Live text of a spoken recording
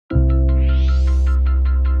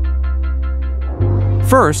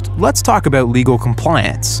First, let's talk about legal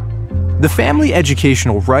compliance. The Family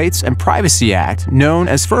Educational Rights and Privacy Act, known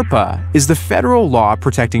as FERPA, is the federal law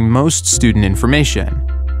protecting most student information.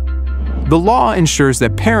 The law ensures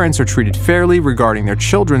that parents are treated fairly regarding their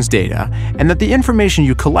children's data and that the information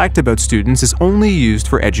you collect about students is only used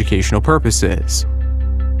for educational purposes.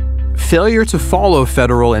 Failure to follow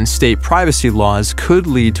federal and state privacy laws could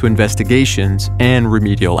lead to investigations and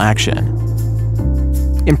remedial action.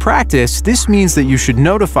 In practice, this means that you should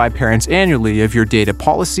notify parents annually of your data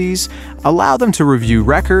policies, allow them to review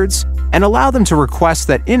records, and allow them to request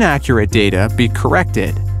that inaccurate data be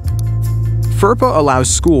corrected. FERPA allows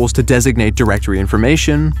schools to designate directory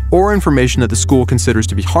information or information that the school considers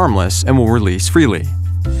to be harmless and will release freely.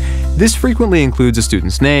 This frequently includes a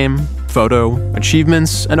student's name, photo,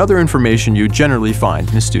 achievements, and other information you generally find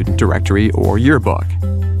in a student directory or yearbook.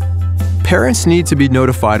 Parents need to be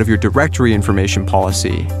notified of your directory information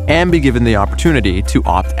policy and be given the opportunity to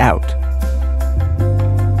opt out.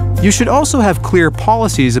 You should also have clear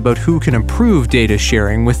policies about who can approve data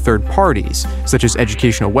sharing with third parties, such as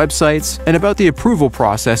educational websites, and about the approval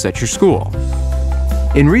process at your school.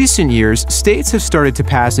 In recent years, states have started to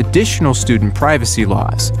pass additional student privacy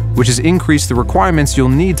laws, which has increased the requirements you'll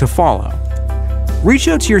need to follow. Reach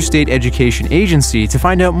out to your state education agency to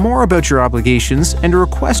find out more about your obligations and to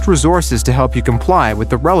request resources to help you comply with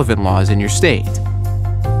the relevant laws in your state.